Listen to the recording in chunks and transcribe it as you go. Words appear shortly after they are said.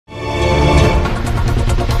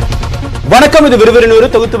வணக்கம், இது விறுவிறுநூறு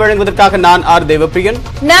தொகுத்து வழங்குவதற்காக நான் ஆர் தேவப்பிரியன்,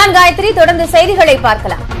 நான் காயத்ரி. தொடர்ந்து செய்திகளை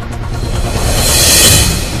பார்க்கலாம்.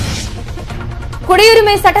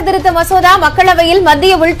 குடியுரிமை சட்டத்திருத்த மசோதா மக்களவையில்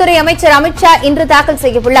மத்திய உள்துறை அமைச்சர் அமித்ஷா இன்று தாக்கல்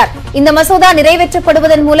செய்யவுள்ளார். இந்த மசோதா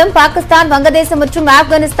நிறைவேற்றப்படுவதன் மூலம் பாகிஸ்தான், வங்கதேசம் மற்றும்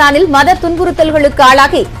ஆப்கானிஸ்தானில் மத துன்புறுத்தல்களுக்கு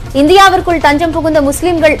ஆளாகி இந்தியாவிற்குள் தஞ்சம் புகுந்த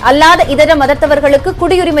முஸ்லிம்கள் அல்லாத இதர மதத்தவர்களுக்கு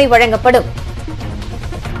குடியுரிமை வழங்கப்படும்.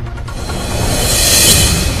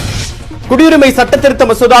 குடியுரிமை சட்டத்திருத்த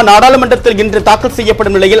மசோதா நாடாளுமன்றத்தில் இன்று தாக்கல்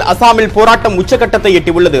செய்யப்படும் நிலையில் அசாமில் போராட்டம் உச்சகட்டத்தை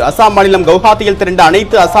எட்டியுள்ளது. அசாம் மாநிலம் கவுஹாத்தியில் திரண்ட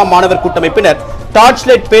அனைத்து அசாம் மாணவர் கூட்டமைப்பினர் டார்ச்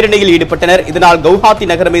லைட் பேரணியில் ஈடுபட்டனர். இதனால் கவுஹாத்தி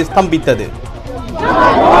நகரமே ஸ்தம்பித்தது.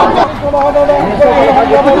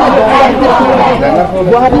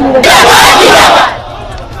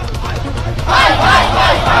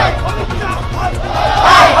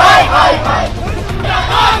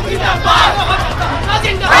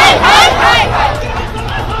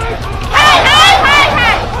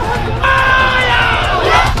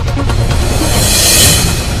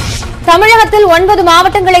 தமிழகத்தில் 9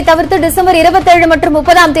 மாவட்டங்களை தவிர்த்து டிசம்பர் 27 மற்றும்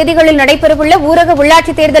 30ஆம் தேதிகளில் நடைபெறவுள்ள ஊரக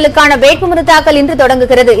உள்ளாட்சி தேர்தலுக்கான வேட்புமனு தாக்கல் இன்று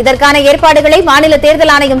தொடங்குகிறது. இதற்கான ஏற்பாடுகளை மாநில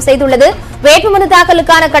தேர்தல் ஆணையம் செய்துள்ளது. வேட்புமனு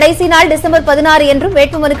தாக்கலுக்கான கடைசி நாள் டிசம்பர் 16 என்றும்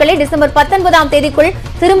வேட்புமனுக்களை டிசம்பர் 19ஆம் தேதிக்குள்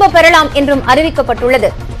திரும்பப் பெறலாம் என்றும்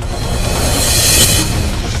அறிவிக்கப்பட்டுள்ளது.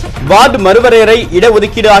 வார்டு மறுவரையறை,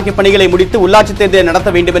 இடஒதுக்கீடு ஆகிய பணிகளை முடித்து உள்ளாட்சி தேர்தலை நடத்த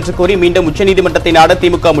வேண்டும் என்று கோரி மீண்டும் உச்சநீதிமன்றத்தை நாட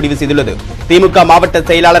திமுக முடிவு செய்துள்ளது. திமுக மாவட்ட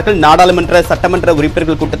செயலாளர்கள், நாடாளுமன்ற, சட்டமன்ற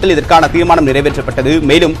உறுப்பினர்கள் கூட்டத்தில் இதற்கான தீர்மானம் நிறைவேற்றப்பட்டது.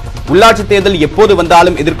 மேலும் உள்ளாட்சி தேர்தல் எப்போது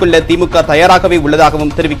வந்தாலும் எதிர்கொள்ள திமுக தயாராகவே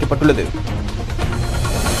உள்ளதாகவும் தெரிவிக்கப்பட்டுள்ளது.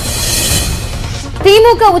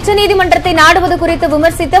 திமுக உச்சநீதிமன்றத்தை நாடுவது குறித்து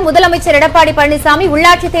விமர்சித்த முதலமைச்சர் எடப்பாடி பழனிசாமி,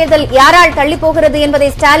 உள்ளாட்சி தேர்தல் யாரால் தள்ளிப்போகிறது என்பதை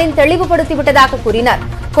ஸ்டாலின் தெளிவுபடுத்திவிட்டதாக கூறினார்.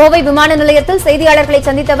 கோவை விமான நிலையத்தில் செய்தியாளர்களை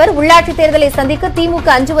சந்தித்த அவர் உள்ளாட்சி தேர்தலை சந்திக்க திமுக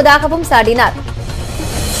அஞ்சுவதாகவும் சாடினார்.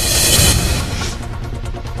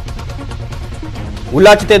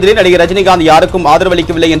 உள்ளாட்சி தேர்தலில் நடிகர் ரஜினிகாந்த் யாருக்கும்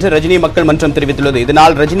ஆதரவளிக்கவில்லை என்று ரஜினி மக்கள் மன்றம் தெரிவித்துள்ளது.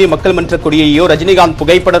 இதனால் ரஜினி மக்கள் மன்ற கொடியையோ ரஜினிகாந்த்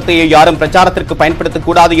புகைப்படத்தையோ யாரும் பிரச்சாரத்திற்கு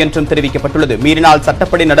பயன்படுத்தக்கூடாது என்றும் தெரிவிக்கப்பட்டுள்ளது. மீறினால்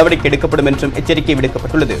சட்டப்படி நடவடிக்கை எடுக்கப்படும் என்றும் எச்சரிக்கை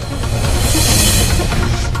விடுக்கப்பட்டுள்ளது.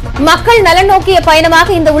 மக்கள் நலன் நோக்கிய பயணமாக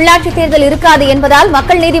இந்த உள்ளாட்சி தேர்தல் இருக்காது என்பதால்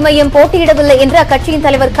மக்கள் நீதி மய்யம் போட்டியிடவில்லை என்று அக்கட்சியின்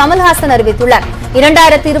தலைவர் கமல்ஹாசன் அறிவித்துள்ளார்.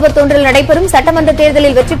 2021 நடைபெறும் சட்டமன்ற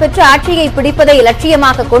தேர்தலில் வெற்றி பெற்று ஆட்சியை பிடிப்பதை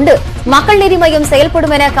லட்சியமாக கொண்டு மக்கள் நீதி மய்யம்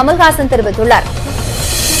செயல்படும் என கமல்ஹாசன் தெரிவித்துள்ளார்.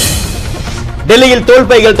 டெல்லியில்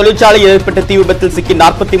தோல்பைகள் தொழிற்சாலையில் ஏற்பட்ட தீ விபத்தில் சிக்கி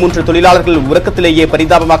 43 தொழிலாளர்கள் உறக்கத்திலேயே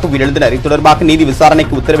பரிதாபமாக உயிரிழந்தனர். இது தொடர்பாக நீதி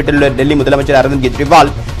விசாரணைக்கு உத்தரவிட்டுள்ள டெல்லி முதலமைச்சர் அரவிந்த்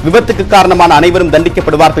கெஜ்ரிவால், விபத்துக்கு காரணமான அனைவரும்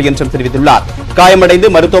தண்டிக்கப்படுவார்கள் என்றும் தெரிவித்துள்ளார்.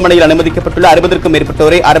 காயமடைந்து மருத்துவமனையில் அனுமதிக்கப்பட்டுள்ள 60க்கும்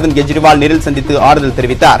மேற்பட்டோரை அரவிந்த் கெஜ்ரிவால் நேரில் சந்தித்து ஆறுதல்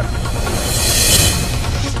தெரிவித்தார்.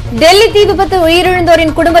 டெல்லி தீ விபத்து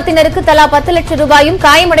உயிரிழந்தோரின் குடும்பத்தினருக்கு தலா 10 லட்சம் ரூபாயும்,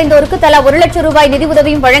 காயமடைந்தோருக்கு தலா 1 லட்சம் ரூபாய் நிதி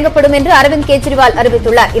உதவியும் வழங்கப்படும் என்று அரவிந்த் கெஜ்ரிவால்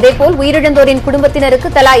அறிவித்துள்ளார். இதேபோல் உயிரிழந்தோரின் குடும்பத்தினருக்கு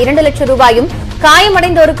தலா 2 லட்சம் ரூபாயும்,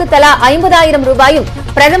 காயமடைந்தோருக்கு தலா 50,000 ரூபாயும்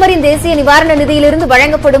பிரதமரின் தேசிய நிவாரண நிதியிலிருந்து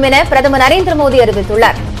வழங்கப்படும் என பிரதமர் நரேந்திர மோடி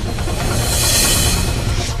அறிவித்துள்ளார்.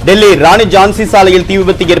 டெல்லி ராணி ஜான்சி சாலையில் தீ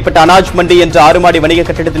விபத்து ஏற்பட்ட அனாஜ் மண்டி என்ற 6 மாடி வணிக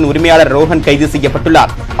கட்டிடத்தின் உரிமையாளர் ரோஹன் கைது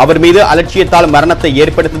செய்யப்பட்டுள்ளார். அவர் மீது அலட்சியத்தால் மரணத்தை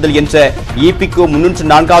ஏற்படுத்துதல் என்ற EPCO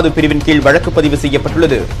 304வது பிரிவின் கீழ் வழக்கு பதிவு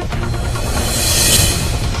செய்யப்பட்டுள்ளது.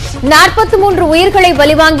 43 உயிர்களை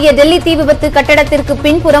பலிவாங்கிய டெல்லி தீ விபத்து கட்டடத்திற்கு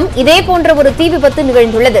பின்புறம் இதேபோன்ற ஒரு தீ விபத்து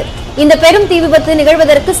நிகழ்ந்துள்ளது. இந்த பெரும் தீ விபத்து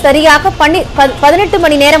நிகழ்வதற்கு சரியாக 18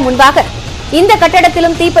 மணி நேரம் முன்பாக இந்த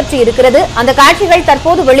கட்டடத்திலும் தீப்பற்றி இருக்கிறது. அந்த காட்சிகள்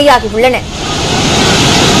தற்போது வெளியாகியுள்ளன.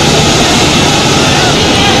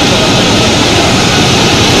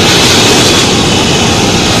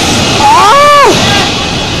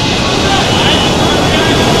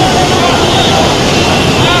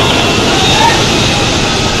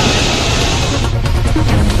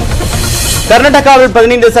 கர்நாடகாவில்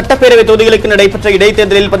 15 சட்டப்பேரவை தொகுதிகளுக்கு நடைபெற்ற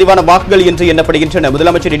இடைத்தேர்தலில் பதிவான வாக்குகள் இன்று எண்ணப்படுகின்றன.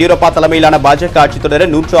 முதலமைச்சர் எடியூரப்பா தலைமையிலான பாஜக ஆட்சி தொடர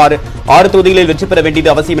 106 தொகுதிகளில் வெற்றி பெற வேண்டியது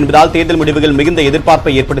அவசியம் என்பதால் தேர்தல் முடிவுகள் மிகுந்த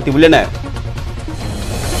எதிர்பார்ப்பை ஏற்படுத்தியுள்ளன.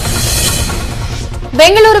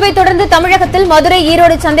 பெங்களூருவை தொடர்ந்து தமிழகத்தில் மதுரை,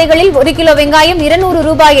 ஈரோடு சந்தைகளில் 1 கிலோ வெங்காயம் 200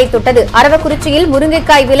 ரூபாயை தொட்டது. அரவக்குறிச்சியில்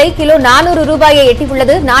முருங்கைக்காய் விலை கிலோ 400 ரூபாயை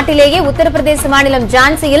எட்டியுள்ளது. நாட்டிலேயே உத்தரப்பிரதேச மாநிலம்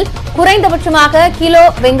ஜான்சியில் குறைந்தபட்சமாக கிலோ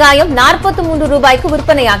வெங்காயம் 43 ரூபாய்க்கு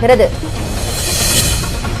விற்பனையாகிறது.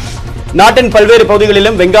 நாட்டின் பல்வேறு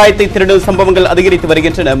பகுதிகளிலும் வெங்காயத்தை திருடும் சம்பவங்கள் அதிகரித்து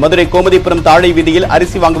வருகின்றன. மதுரை கோமதிபுரம் தாழை வீதியில்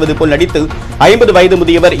அரிசி வாங்குவது போல் நடித்து 50 வயது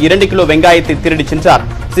முதியவர் 2 கிலோ வெங்காயத்தை திருடிச் சென்றார்.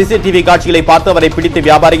 சிசிடிவி காட்சிகளை பார்த்து அவரை பிடித்து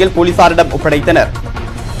வியாபாரிகள் போலீசாரிடம் ஒப்படைத்தனர்.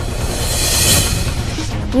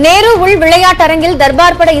 நேரு உள் விளையாட்டரங்கில்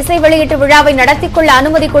தர்பார் பட இசை வெளியீட்டு விழாவை நடத்திக் கொள்ள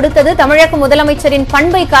அனுமதி கொடுத்தது தமிழக முதலமைச்சரின்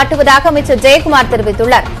பண்பை காட்டுவதாக அமைச்சர் ஜெயக்குமார்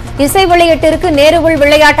தெரிவித்துள்ளார். இசை வெளியீட்டிற்கு நேரு உள்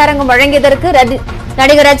விளையாட்டரங்கம் வழங்கியதற்கு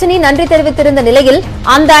நடிகர் ரஜினி நன்றி தெரிவித்திருந்த நிலையில்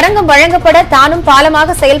அந்த அரங்கம் வழங்கப்பட தானும்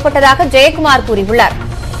பாலமாக செயல்பட்டதாக ஜெயக்குமார் கூறியுள்ளார்.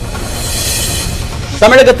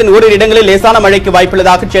 தமிழகத்தின் ஓரிரு இடங்களில் லேசான மழைக்கு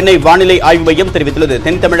வாய்ப்புள்ளதாக சென்னை வானிலை ஆய்வு மையம் தெரிவித்துள்ளது.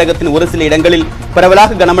 தென் தமிழகத்தின் ஒரு சில இடங்களில்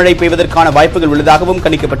பரவலாக கனமழை பெய்வதற்கான வாய்ப்புகள் உள்ளதாகவும்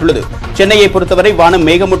கணிக்கப்பட்டுள்ளது. சென்னையை பொறுத்தவரை வானம்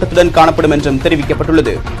மேகமூட்டத்துடன் காணப்படும் என்றும்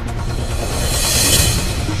தெரிவிக்கப்பட்டுள்ளது.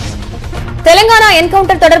 தெலங்கானா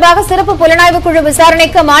என்கவுண்டர் தொடர்பாக சிறப்பு புலனாய்வு குழு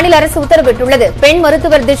விசாரணைக்கு மாநில அரசு உத்தரவிட்டுள்ளது. பெண்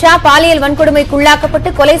மருத்துவர் திஷா பாலியல் வன்கொடுமைக்குள்ளாக்கப்பட்டு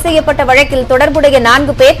கொலை செய்யப்பட்ட வழக்கில் தொடர்புடைய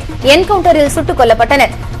 4 பேர் என்கவுண்டரில் சுட்டுக்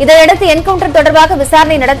கொல்லப்பட்டனர். இதையடுத்து என்கவுண்டர் தொடர்பாக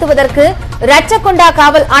விசாரணை நடத்துவதற்கு ரச்சகொண்டா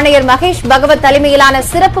காவல் ஆணையர் மகேஷ் பகவத் தலைமையிலான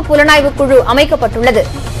சிறப்பு புலனாய்வு குழு அமைக்கப்பட்டுள்ளது.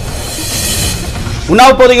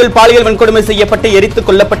 உன்னாவ் பகுதியில் பாலியல் வன்கொடுமை செய்யப்பட்டு எரித்துக்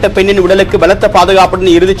கொல்லப்பட்ட பெண்ணின் உடலுக்கு பலத்த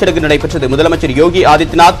பாதுகாப்புடன் இறுதிச் சடங்கு நடைபெற்றது. முதலமைச்சர் யோகி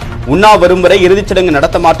ஆதித்யநாத் உன்னாவ் வரும் வரை இறுதிச் சடங்கு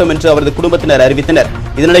நடத்த மாட்டோம் என்று அவரது குடும்பத்தினர் அறிவித்தனர்.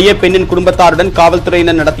 இதனிடையே பெண்ணின் குடும்பத்தாருடன்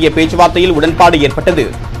காவல்துறையினர் நடத்திய பேச்சுவார்த்தையில் உடன்பாடு ஏற்பட்டது.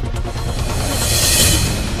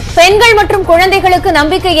 பெண்கள் மற்றும் குழந்தைகளுக்கு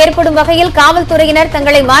நம்பிக்கை ஏற்படும் வகையில் காவல்துறையினர்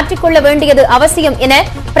தங்களை மாற்றிக்கொள்ள வேண்டியது அவசியம் என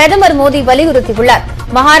பிரதமர் மோடி வலியுறுத்தியுள்ளார்.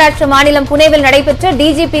 மகாராஷ்டிர மாநிலம் புனேவில் நடைபெற்ற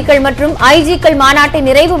டிஜிபிக்கள் மற்றும் ஐஜிக்கள் மாநாட்டின்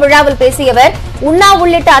நிறைவு விழாவில் பேசிய அவர் உன்னாவ்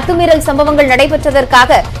உள்ளிட்ட அத்துமீறல் சம்பவங்கள்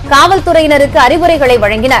நடைபெற்றதற்காக காவல்துறையினருக்கு அறிவுரைகளை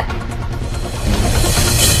வழங்கினார்.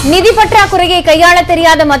 நிதி பற்றாக்குறையை கையாள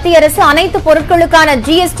தெரியாத மத்திய அரசு அனைத்து பொருட்களுக்கான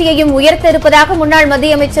ஜிஎஸ்டியையும் உயர்த்த இருப்பதாக முன்னாள்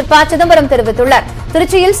மத்திய அமைச்சர் ப. சிதம்பரம் தெரிவித்துள்ளார்.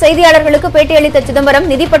 திருச்சியில் செய்தியாளர்களுக்கு பேட்டியளித்த சிதம்பரம்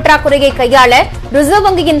நிதி பற்றாக்குறையை கையாள ரிசர்வ்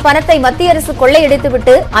வங்கியின் பணத்தை மத்திய அரசு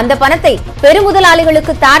கொள்ளையடித்துவிட்டு அந்த பணத்தை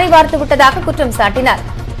பெருமுதலாளிகளுக்கு தாரை வார்த்து விட்டதாக குற்றம் சாட்டினார்.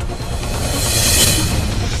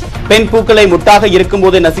 பெண் பூக்களை முட்டாக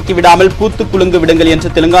இருக்கும்போது நசுக்கி விடாமல் பூத்து குலுங்கு விடுங்கள் என்று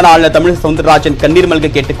தெலுங்கானா ஆளுநர் தமிழிசை சவுந்தரராஜன் கண்ணீர் மல்க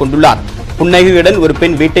கேட்டுக் கொண்டுள்ளார். புன்னகையுடன் ஒரு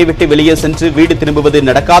பெண் வீட்டை விட்டு வெளியே சென்று வீடு திரும்புவது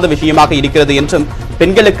நடக்காத விஷயமாக இருக்கிறது என்றும்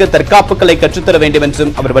பெண்களுக்கு தற்காப்புகளை கற்றுத்தர வேண்டும்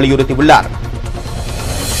என்றும் அவர் வலியுறுத்தியுள்ளார்.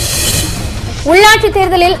 உள்ளாட்சி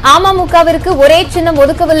தேர்தலில் அமமுகவிற்கு ஒரே சின்னம்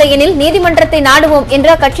ஒதுக்கவில்லை எனில் நீதிமன்றத்தை நாடுவோம்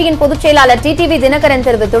என்று அக்கட்சியின் பொதுச் செயலாளர் டிடிவி தினகரன்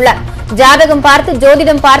தெரிவித்துள்ளார். ஜாதகம் பார்த்து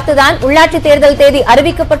ஜோதிடம் பார்த்துதான் உள்ளாட்சி தேர்தல் தேதி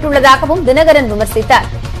அறிவிக்கப்பட்டுள்ளதாகவும் தினகரன் விமர்சித்தார்.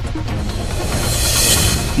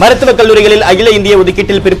 மருத்துவக் கல்லூரிகளில் அகில இந்திய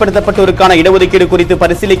ஒதுக்கீட்டில் பிற்படுத்தப்பட்டோருக்கான இடஒதுக்கீடு குறித்து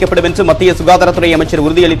பரிசீலிக்கப்படும் என்று மத்திய சுகாதாரத்துறை அமைச்சர்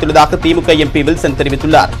உறுதியளித்துள்ளதாக திமுக எம்பி வில்சன்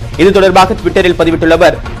தெரிவித்துள்ளார். இது தொடர்பாக ட்விட்டரில் பதிவிட்டுள்ள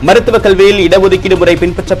அவர் மருத்துவக் கல்வியில் இடஒதுக்கீடு முறை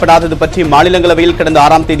பின்பற்றப்படாதது பற்றி மாநிலங்களவையில் கடந்த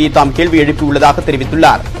 6ஆம் தேதி தாம் கேள்வி எழுப்பியுள்ளதாக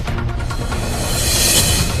தெரிவித்துள்ளார்.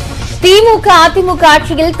 திமுக அதிமுக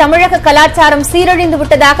ஆட்சியில் தமிழக கலாச்சாரம் சீரழிந்து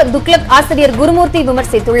விட்டதாக துக்ளக் ஆசிரியர் குருமூர்த்தி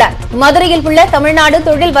விமர்சித்துள்ளார். மதுரையில் உள்ள தமிழ்நாடு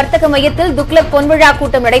தொழில் வர்த்தக மையத்தில் துக்ளக் பொன்விழா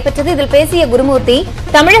கூட்டம் நடைபெற்றது. இதில் பேசிய குருமூர்த்தி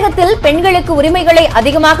தமிழகத்தில் பெண்களுக்கு உரிமைகளை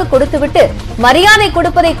அதிகமாக கொடுத்துவிட்டு மரியாதை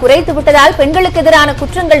கொடுப்பதை குறைத்து விட்டதால் பெண்களுக்கு எதிரான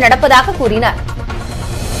குற்றங்கள் நடப்பதாக கூறினார்.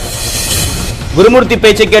 குருமூர்த்தி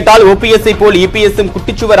பேச்சை கேட்டால் ஓபிஎஸ்ஐ போல் இபிஎஸ்ஸும்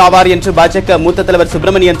குட்டிச்சுவர் ஆவார் என்று பாஜக மூத்த தலைவர்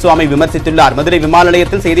சுப்பிரமணியன் சுவாமி விமர்சித்துள்ளார். மதுரை விமான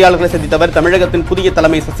நிலையத்தில் செய்தியாளர்களை சந்தித்தவர் தமிழகத்தின் புதிய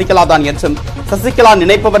தலைமை சசிகலா தான் என்றும் சசிகலா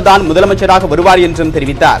நினைப்பவர்தான் முதலமைச்சராக வருவார் என்றும்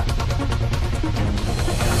தெரிவித்தார்.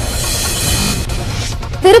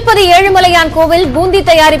 திருப்பதி ஏழுமலையான் கோவில் பூந்தி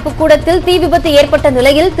தயாரிப்பு கூடத்தில் தீ விபத்து ஏற்பட்ட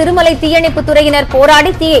நிலையில் திருமலை தீயணைப்பு துறையினர்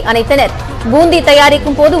போராடி தீயை அணைத்தனர். பூந்தி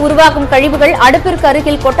தயாரிக்கும் போது உருவாகும் கழிவுகள் அடுப்பிற்கு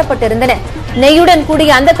அருகில் கொட்டப்பட்டிருந்தன. நெய்யுடன்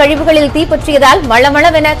கூடிய அந்த கழிவுகளில் தீப்பற்றியதால்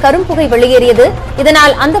மளமளவென கரும்புகை வெளியேறியது.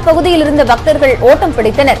 இதனால் அந்த பகுதியில் இருந்த பக்தர்கள் ஓட்டம்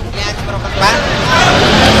பிடித்தனர்.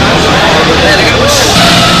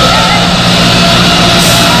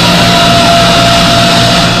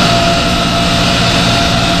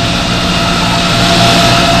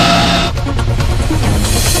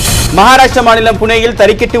 மகாராஷ்டிர மாநிலம் புனேயில்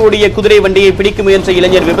தறிக்கெட்டு ஓடிய குதிரை வண்டியை பிடிக்க முயன்ற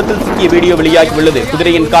இளைஞர் விபத்தில் சிக்கிய வீடியோ வெளியாகியுள்ளது.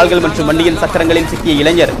 குதிரையின் கால்கள் மற்றும் வண்டியின் சக்கரங்களில் சிக்கிய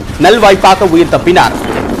இளைஞர் நல்வாய்ப்பாக உயிர் தப்பினார்.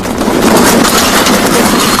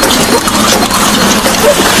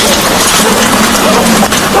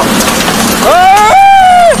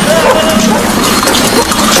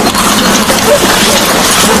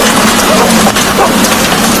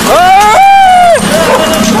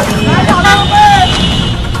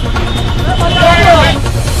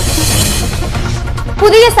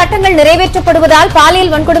 புதிய சட்டங்கள் நிறைவேற்றப்படுவதால் பாலியல்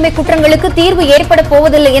வன்கொடுமை குற்றங்களுக்கு தீர்வு ஏற்பட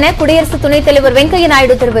போவதில்லை என குடியரசு துணைத் தலைவர் வெங்கையா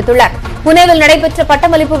நாயுடு தெரிவித்துள்ளார். புனேவில் நடைபெற்ற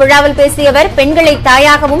பட்டமளிப்பு விழாவில் பேசிய அவர் பெண்களை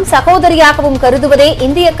தாயாகவும் சகோதரியாகவும் கருதுவதே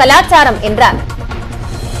இந்திய கலாச்சாரம் என்றார்.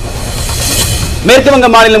 மேற்குவங்க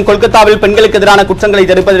மாநிலம் கொல்கத்தாவில் பெண்களுக்கு எதிரான குற்றங்களை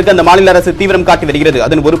தடுப்பதற்கு அந்த மாநில அரசு தீவிரம் காட்டி வருகிறது.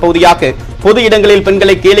 அதன் ஒரு பகுதியாக பொது இடங்களில்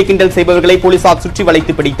பெண்களை கேலி கிண்டல் செய்பவர்களை போலீசார் சுற்றி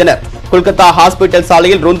வளைத்து பிடித்தனர். கொல்கத்தா ஹாஸ்பிட்டல்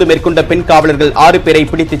சாலையில் ரோந்து மேற்கொண்ட பெண் காவலர்கள் 6 பேரை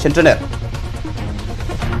பிடித்துச் சென்றனர்.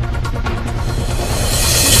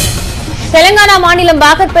 தெலங்கானா மாநிலம்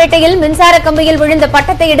பாகர்பேட்டையில் மின்சார கம்பியில் விழுந்த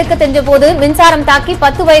பட்டத்தை எடுக்க சென்றபோது மின்சாரம் தாக்கி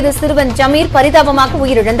 10 வயது சிறுவன் ஜமீர் பரிதாபமாக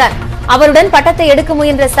உயிரிழந்தார். அவருடன் பட்டத்தை எடுக்க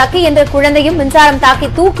முயன்ற சகி என்ற குழந்தையும் மின்சாரம் தாக்கி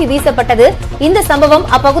தூக்கி வீசப்பட்டது. இந்த சம்பவம்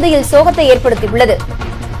அப்பகுதியில் சோகத்தை ஏற்படுத்தியுள்ளது.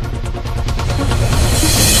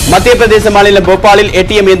 மத்திய பிரதேச மாநிலம் போபாலில்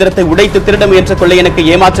ஏடிஎம் இயந்திரத்தை உடைத்து திருட முயன்ற கொள்ளையனுக்கு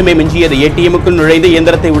ஏமாற்றமே மிஞ்சியது. ஏடிஎம்முக்குள் நுழைந்து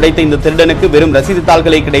இயந்திரத்தை உடைத்த இந்த திருடனுக்கு வெறும் ரசீது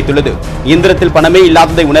தாள்களே கிடைத்துள்ளது. இயந்திரத்தில் பணமே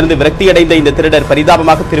இல்லாததை உணர்ந்து விரக்தியடைந்த இந்த திருடர்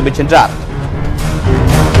பரிதாபமாக திரும்பிச் சென்றார்.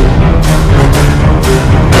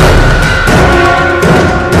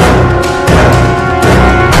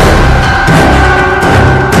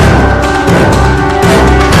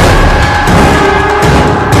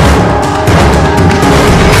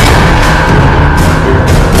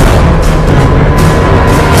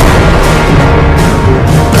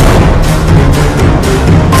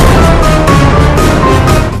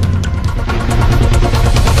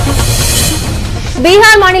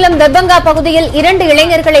 பீகார் மாநிலம் தர்பங்கா பகுதியில் 2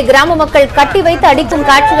 இளைஞர்களை கிராம மக்கள் கட்டி வைத்து அடிக்கும்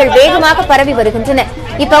காட்சிகள் வேகமாக பரவி வருகின்றன.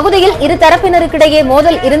 இப்பகுதியில் இரு தரப்பினருக்கிடையே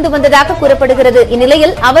மோதல் இருந்து வந்ததாக கூறப்படுகிறது.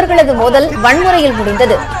 இந்நிலையில் அவர்களது மோதல் வன்முறையில்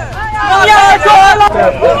முடிந்தது.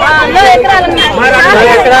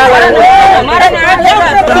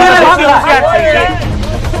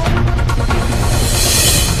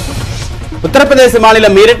 உத்தரப்பிரதேச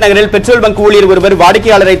மாநிலம் மீரட் நகரில் பெட்ரோல் பங்க் ஊழியர் ஒருவர்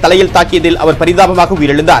வாடிக்கையாளரை தலையில் தாக்கியதில் அவர் பரிதாபமாக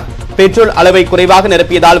உயிரிழந்தார். பெட்ரோல் அளவை குறைவாக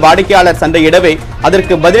நிரப்பியதால் வாடிக்கையாளர் சண்டையிடவே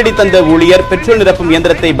அதற்கு பதிலடி தந்த ஊழியர் பெட்ரோல் நிரப்பும்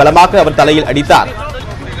இயந்திரத்தை பலமாக அவர் தலையில் அடித்தார்.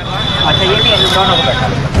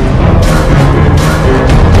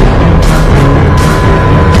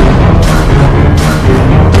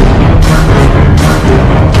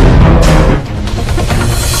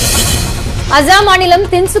 அசாம் மாநிலம்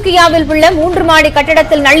தின்சுகியாவில் உள்ள 3 மாடி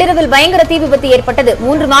கட்டடத்தில் நள்ளிரவில் பயங்கர தீ விபத்து ஏற்பட்டது.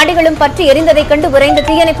 3 மாடிகளும் பற்றி எரிந்ததைக் கண்டு விரைந்த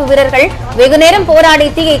தீயணைப்பு வீரர்கள் வெகுநேரம் போராடி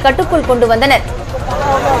தீயை கட்டுக்குள் கொண்டு வந்தனர்.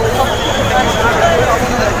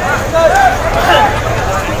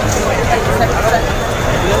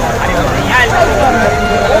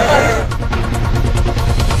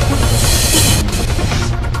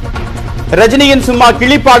 ரஜினியின் சும்மா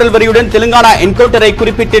கிளிப்பாடல் வரியுடன் தெலுங்கானா என்கவுண்டரை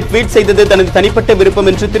குறிப்பிட்டு ட்வீட் செய்தது தனது தனிப்பட்ட விருப்பம்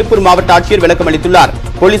என்று திருப்பூர் மாவட்ட ஆட்சியர் விளக்கம் அளித்துள்ளார்.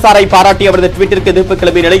 போலீசாரை பாராட்டி அவரது ட்வீட்டிற்கு எதிர்ப்பு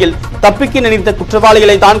கிளம்பிய நிலையில் தப்பிக்க நினைத்த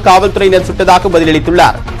குற்றவாளிகளை தான் காவல்துறையினர் சுட்டதாக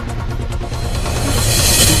பதிலளித்துள்ளார்.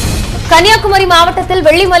 கன்னியாகுமரி மாவட்டத்தில்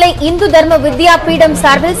வெள்ளிமலை இந்து தர்ம வித்யா பீடம்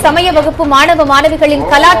சார்பில் சமய வகுப்பு மாணவ மாணவிகளின்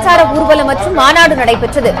கலாச்சார ஊர்வலம் மற்றும் மாநாடு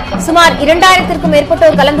நடைபெற்றது. சுமார் 2000க்கும்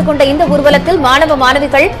மேற்பட்டோர் கலந்து கொண்ட இந்த ஊர்வலத்தில் மாணவ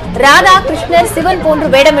மாணவிகள் ராதா, கிருஷ்ணர், சிவன் போன்று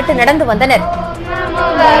வேடமிட்டு நடந்து வந்தனர்.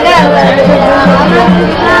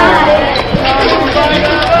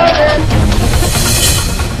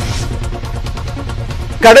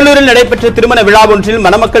 கடலூரில் நடைபெற்ற திருமண விழா ஒன்றில்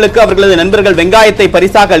மணமக்களுக்கு அவர்களது நண்பர்கள் வெங்காயத்தை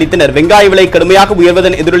பரிசாக அளித்தனர். வெங்காய விலை கடுமையாக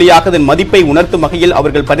உயர்வதன் எதிரொலியாக அதன் மதிப்பை உணர்த்தும் வகையில்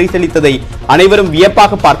அவர்கள் பரிசளித்ததை அனைவரும்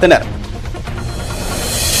வியப்பாக பார்த்தனர்.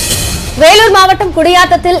 வேலூர் மாவட்டம்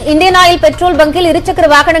குடியாத்தத்தில் இந்தியன் ஆயில் பெட்ரோல் பங்கில் இருசக்கர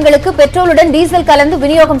வாகனங்களுக்கு பெட்ரோலுடன் டீசல் கலந்து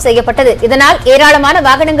விநியோகம் செய்யப்பட்டது. இதனால் ஏராளமான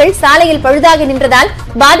வாகனங்கள் சாலையில் பழுதாகி நின்றதால்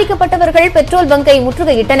பாதிக்கப்பட்டவர்கள் பெட்ரோல் பங்கை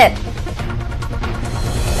முற்றுகையிட்டனர்.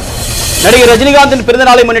 நடிகர் ரஜினிகாந்தின் பிறந்த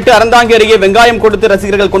நாளை முன்னிட்டு அறந்தாங்கி அருகே வெங்காயம் கொடுத்து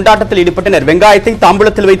ரசிகர்கள் கொண்டாட்டத்தில் ஈடுபட்டனர். வெங்காயத்தை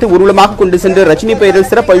தாம்பூலத்தில் வைத்து ஊர்வலமாக கொண்டு சென்று ரஜினி பெயரில்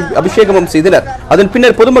சிறப்பு அபிஷேகமும் செய்தனர். அதன்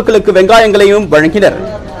பின்னர் பொதுமக்களுக்கு வெங்காயங்களையும் வழங்கினர்.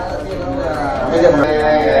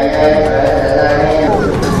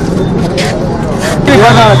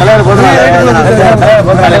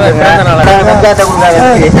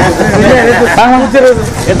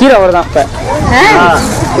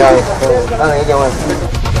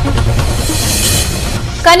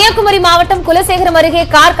 கன்னியாகுமரி மாவட்டம் குலசேகரம் அருகே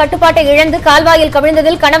கார் கட்டுப்பாட்டை இழந்து கால்வாயில்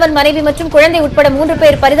கவிழ்ந்ததில் கணவன், மனைவி மற்றும் குழந்தை உட்பட 3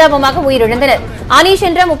 பேர் பரிதாபமாக உயிரிழந்தனர். அனீஷ்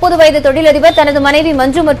என்ற 30 வயது தொழிலதிபர் தனது மனைவி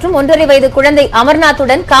மஞ்சு மற்றும் 1.5 வயது குழந்தை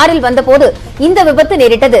அமர்நாத்துடன் காரில் வந்தபோது இந்த விபத்து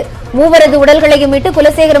நேரிட்டது. மூவரது உடல்களையும் மீட்டு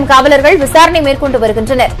குலசேகரம் காவலர்கள் விசாரணை மேற்கொண்டு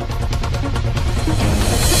வருகின்றனர்.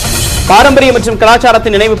 பாரம்பரிய மற்றும் கலாச்சாரத்தை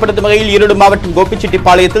நினைவுபடுத்தும் வகையில் ஈரோடு மாவட்டம்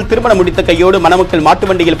கோபிச்செட்டிப்பாளையத்தில் திருமணம் முடித்த கையோடு மணமக்கள் மாட்டு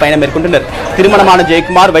வண்டியில் பயணம் மேற்கொண்டனர். திருமணமான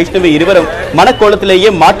ஜெயக்குமார், வைஷ்ணவி இருவரும்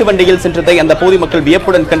மணக்கோலத்திலேயே மாட்டு வண்டியில் சென்றதை அந்த பகுதி மக்கள்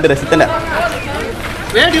வியப்புடன் கண்டு ரசித்தனர்.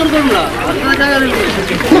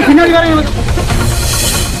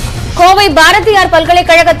 கோவை பாரதியார்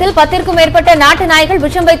பல்கலைக்கழகத்தில் 10க்கும் மேற்பட்ட நாட்டு நாய்கள்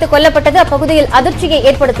விஷம் வைத்து கொல்லப்பட்டது அப்பகுதியில் அதிர்ச்சியை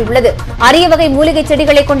ஏற்படுத்தியுள்ளது. அரிய வகை மூலிகை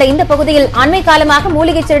செடிகளை கொண்ட இந்த பகுதியில் அண்மை காலமாக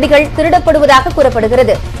மூலிகை செடிகள் திருடப்படுவதாக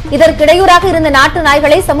கூறப்படுகிறது. இதற்கு இடையூறாக இருந்த நாட்டு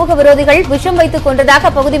நாய்களை சமூக விரோதிகள் விஷம் வைத்துக் கொன்றதாக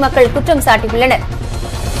அப்பகுதி மக்கள் குற்றம் சாட்டியுள்ளனர்.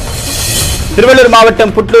 திருவள்ளூர்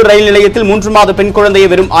மாவட்டம் புட்லூர் ரயில் நிலையத்தில் 3 மாத பெண் குழந்தையை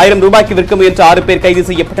வெறும் 1000 ரூபாய்க்கு விற்க முயன்ற 6 பேர் கைது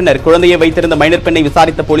செய்யப்பட்டனர். குழந்தையை வைத்திருந்த மைனர் பெண்ணை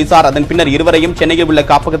விசாரித்த போலீசார் அதன் பின்னர் இருவரையும் சென்னையில் உள்ள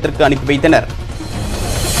காப்பகத்திற்கு அனுப்பி வைத்தனர்.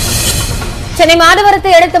 சென்னை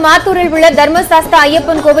மாதவரத்தை அடுத்த மாத்தூரில் உள்ள தர்மசாஸ்தா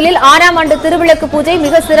ஐயப்பன் கோவிலில் 6ஆம் ஆண்டு திருவிளக்கு பூஜை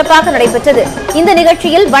மிக சிறப்பாக நடைபெற்றது. இந்த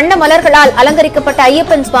நிகழ்ச்சியில் வண்ண மலர்களால் அலங்கரிக்கப்பட்ட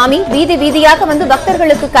ஐயப்பன் சுவாமி வீதி வீதியாக வந்து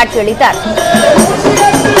பக்தர்களுக்கு காட்சியளித்தார்.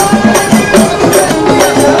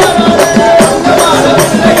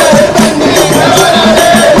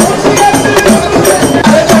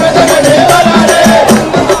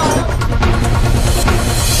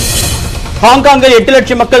 ஹாங்காங்கில் 8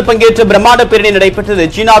 லட்சம் மக்கள் பங்கேற்ற பிரம்மாண்ட பேரணி நடைபெற்றது.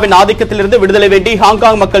 சீனாவின் ஆதிக்கத்திலிருந்து விடுதலை வேண்டி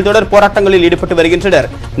ஹாங்காங் மக்கள் தொடர் போராட்டங்களில் ஈடுபட்டு வருகின்றனர்.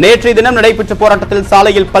 நேற்றைய தினம் நடைபெற்ற போராட்டத்தில்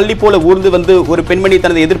சாலையில் பள்ளி போல ஊர்ந்து வந்து ஒரு பெண்மணி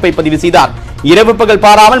தனது எதிர்ப்பை பதிவு செய்தார். இரவு பகல்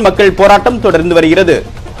பாராமல் மக்கள் போராட்டம் தொடர்ந்து வருகிறது.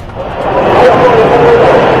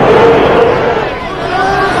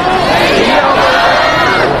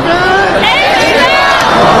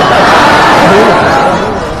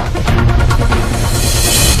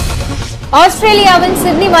 ஆஸ்திரேலியாவின்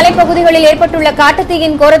சிட்னி மலைப்பகுதிகளில் ஏற்பட்டுள்ள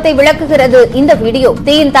காட்டுத்தீயின் கோரத்தை விளக்குகிறது இந்த வீடியோ.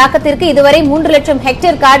 தீயின் தாக்கத்திற்கு இதுவரை 3 லட்சம்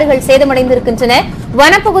ஹெக்டேர் காடுகள் சேதமடைந்திருக்கின்றன.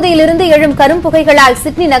 வனப்பகுதியிலிருந்து எழும் கரும்புகைகளால்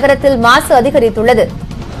சிட்னி நகரத்தில் மாசு அதிகரித்துள்ளது.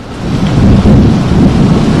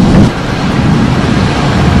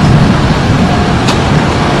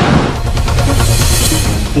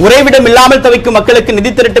 உறைவிடம் இல்லாமல் தவிக்கும் மக்களுக்கு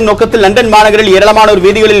நிதி திரட்டும் நோக்கத்தில் லண்டன் மாநகரில் ஏராளமானோர்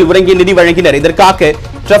வீதிகளில் உறங்கி நிதி வழங்கினர். இதற்காக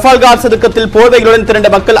ட்ரஃபால்கார் சதுக்கத்தில் போர்வைகளுடன் திரண்ட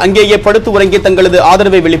மக்கள் அங்கேயே படுத்து உறங்கி தங்களது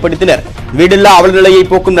ஆதரவை வெளிப்படுத்தினர். வீடில்லா அவல் நிலையை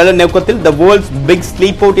போக்கும் நல்ல நோக்கத்தில் தி வேர்ல்ட்ஸ் பிக்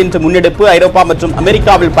ஸ்லீப் அவுட் என்ற முன்னெடுப்பு ஐரோப்பா மற்றும்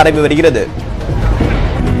அமெரிக்காவில் பரவி வருகிறது.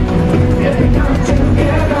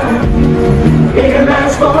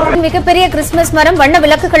 மிகப்பெரிய கிறிஸ்துமஸ் மரம் வண்ண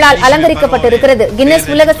விளக்குகளால் அலங்கரிக்கப்பட்டிருக்கிறது. கின்னஸ்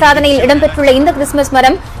உலக சாதனையில் இடம்பெற்றுள்ள இந்த கிறிஸ்துமஸ்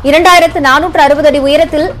மரம் 2460 அடி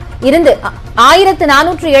உயரத்தில் இருந்து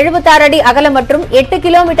 1476 அடி அகலம் மற்றும் 8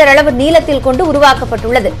 கிலோமீட்டர் அளவு நீளத்தில் கொண்டு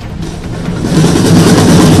உருவாக்கப்பட்டுள்ளது.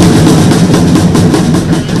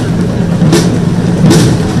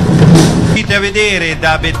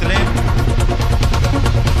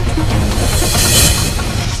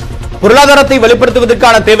 பொருளாதாரத்தை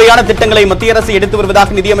வலுப்படுத்துவதற்கான தேவையான திட்டங்களை மத்திய அரசு எடுத்து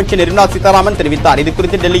வருவதாக நிதியமைச்சர் நிர்மலா சீதாராமன் தெரிவித்தார்.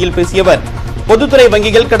 இதுகுறித்து டெல்லியில் பேசிய அவர் பொதுத்துறை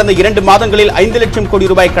வங்கிகள் கடந்த 2 மாதங்களில் 5 லட்சம்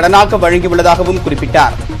கோடி ரூபாய் கடனாக வழங்கியுள்ளதாகவும்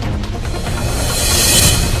குறிப்பிட்டார்.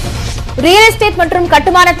 ரியல் எஸ்டேட் மற்றும்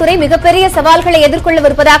கட்டுமானத்துறை மிகப்பெரிய சவால்களை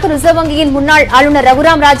எதிர்கொள்ளவிருப்பதாக ரிசர்வ் வங்கியின் முன்னாள் ஆளுநர்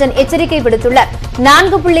ரகுராம் ராஜன் எச்சரிக்கை விடுத்துள்ளார்.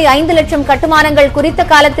 4.5 லட்சம் கட்டுமானங்கள் குறித்த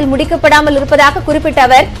காலத்தில் முடிக்கப்படாமல் இருப்பதாக குறிப்பிட்ட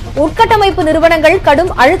அவர் உட்கட்டமைப்பு நிறுவனங்கள்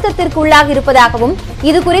கடும் அழுத்தத்திற்கு உள்ளாகி இருப்பதாகவும்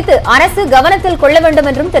இதுகுறித்து அரசு கவனத்தில் கொள்ள வேண்டும்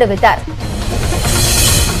என்றும் தெரிவித்தார்.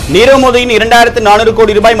 நீரவ் மோடியின் 2400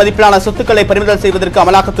 கோடி ரூபாய் மதிப்பிலான சொத்துக்களை பறிமுதல் செய்வதற்கு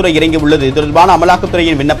அமலாக்கத்துறை இறங்கியுள்ளது. இது தொடர்பான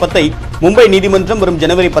அமலாக்கத்துறையின் விண்ணப்பத்தை மும்பை நீதிமன்றம் வரும்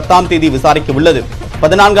ஜனவரி 10ஆம் தேதி விசாரிக்க உள்ளது.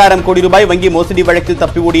 14000 கோடி ரூபாய் வங்கி மோசடி வழக்கில்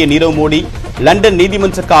தப்பி ஓடிய நீரவ் மோடி லண்டன்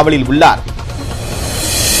நீதிமன்ற காவலில் உள்ளார்.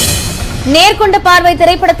 நேர்கொண்ட பார்வை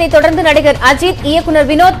திரைப்படத்தை தொடர்ந்து நடிகர் அஜித், இயக்குநர்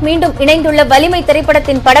வினோத் மீண்டும் இணைந்துள்ள வலிமை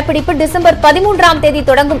திரைப்படத்தின் படப்பிடிப்பு டிசம்பர் 13ஆம் தேதி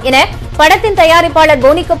தொடங்கும் என படத்தின் தயாரிப்பாளர்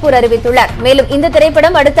போனி கபூர் அறிவித்துள்ளார். மேலும் இந்த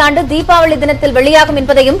திரைப்படம் அடுத்த ஆண்டு தீபாவளி தினத்தில் வெளியாகும்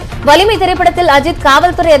என்பதையும் வலிமை திரைப்படத்தில் அஜித்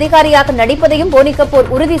காவல்துறை அதிகாரியாக நடிப்பதையும் போனி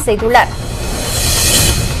கபூர் உறுதி செய்துள்ளார்.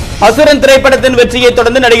 அசுரன் திரைப்படத்தின் வெற்றியை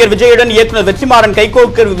தொடர்ந்து நடிகர் விஜயுடன் இயக்குநர் வெற்றிமாறன்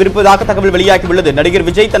கைகோர்க்கவிருப்பதாக தகவல் வெளியாகியுள்ளது. நடிகர்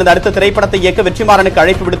விஜய் தனது அடுத்த திரைப்படத்தை இயக்க வெற்றிமாறனுக்கு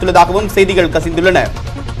அழைப்பு விடுத்துள்ளதாகவும் செய்திகள் கசிந்துள்ளன.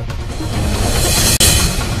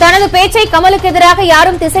 தனது பேச்சை கமலுக்கு எதிராக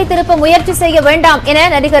யாரும் திசை திருப்ப முயற்சி செய்ய வேண்டாம் என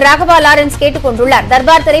நடிகர் ராகவா லாரன்ஸ் கேட்டுக் கொண்டுள்ளார்.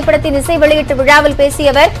 தர்பார் திரைப்படத்தின் இசை வெளியீட்டு விழாவில்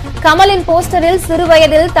பேசிய அவர் கமலின் போஸ்டரில்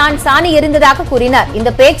சிறுவயதில் தான் சாணி எறிந்ததாக கூறினார். இந்த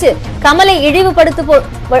பேச்சு கமலை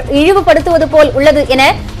இழிவுபடுத்துவது போல் உள்ளது என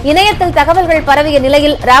இணையத்தில் தகவல்கள் பரவிய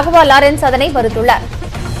நிலையில் ராகவா லாரன்ஸ் அதனை மறுத்துள்ளார்.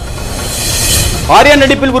 ஆர்யா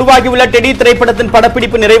நடிப்பில் உருவாகியுள்ள டெடி திரைப்படத்தின்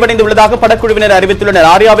படப்பிடிப்பு நிறைவடைந்துள்ளதாக படக்குழுவினர் அறிவித்துள்ளனர்.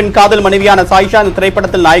 ஆர்யாவின் காதல் மனைவியான சாயிஷா இந்த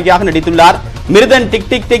திரைப்படத்தில் நாயகியாக நடித்துள்ளார். மிருதன், டிக்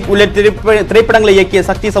டிக் டிக் உள்ளிட்ட திரைப்படங்களை இயக்கிய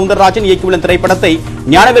சக்தி சவுந்தரராஜன் இயக்கியுள்ள திரைப்படத்தை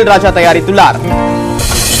ஞானவேல் ராஜா தயாரித்துள்ளார்.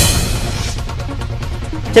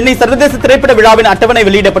 சென்னை சர்வதேச திரைப்பட விழாவின் அட்டவணை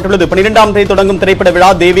வெளியிடப்பட்டுள்ளது. 12ஆம் தேதி தொடங்கும் திரைப்பட விழா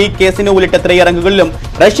தேவி, கேசினோ உள்ளிட்ட திரையரங்குகளிலும்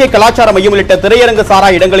ரஷ்ய கலாச்சார மையம் உள்ளிட்ட திரையரங்கு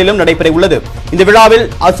சாரா இடங்களிலும் நடைபெற உள்ளது. இந்த விழாவில்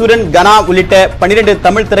அசுரன், கனா உள்ளிட்ட 12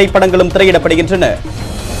 தமிழ் திரைப்படங்களும் திரையிடப்படுகின்றன.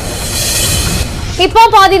 இப்போ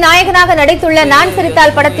பாதி நாயகனாக நடித்துள்ள நான்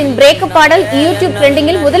சிரித்தால் படத்தின் பிரேக்கப் பாடல் யூடியூப்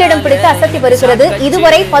ட்ரெண்டிங்கில் முதலிடம் பிடித்து அசத்தி வருகிறது.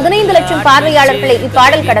 இதுவரை 15 லட்சம் பார்வையாளர்களை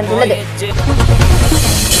இப்பாடல் கடந்துள்ளது.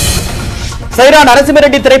 சைரா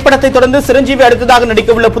நரசிம்மரெட்டி திரைப்படத்தை தொடர்ந்து சிரஞ்சீவி அடுத்ததாக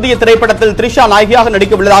நடிக்கவுள்ள புதிய திரைப்படத்தில் த்ரிஷா நாயகியாக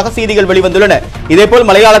நடிக்கவுள்ளதாக செய்திகள் வெளிவந்துள்ளன. இதேபோல்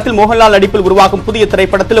மலையாளத்தில் மோகன்லால் நடிப்பில் உருவாகும் புதிய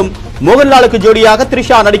திரைப்படத்திலும் மோகன்லாலுக்கு ஜோடியாக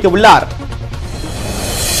த்ரிஷா நடிக்கவுள்ளார்.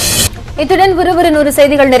 இத்துடன் விறுவிறு 100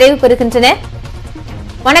 செய்திகள் நிறைவு பெறுகின்றன.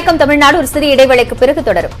 வணக்கம் தமிழ்நாடு ஒரு சிறிய இடைவேளைக்கு பிறகு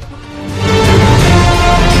தொடரும்.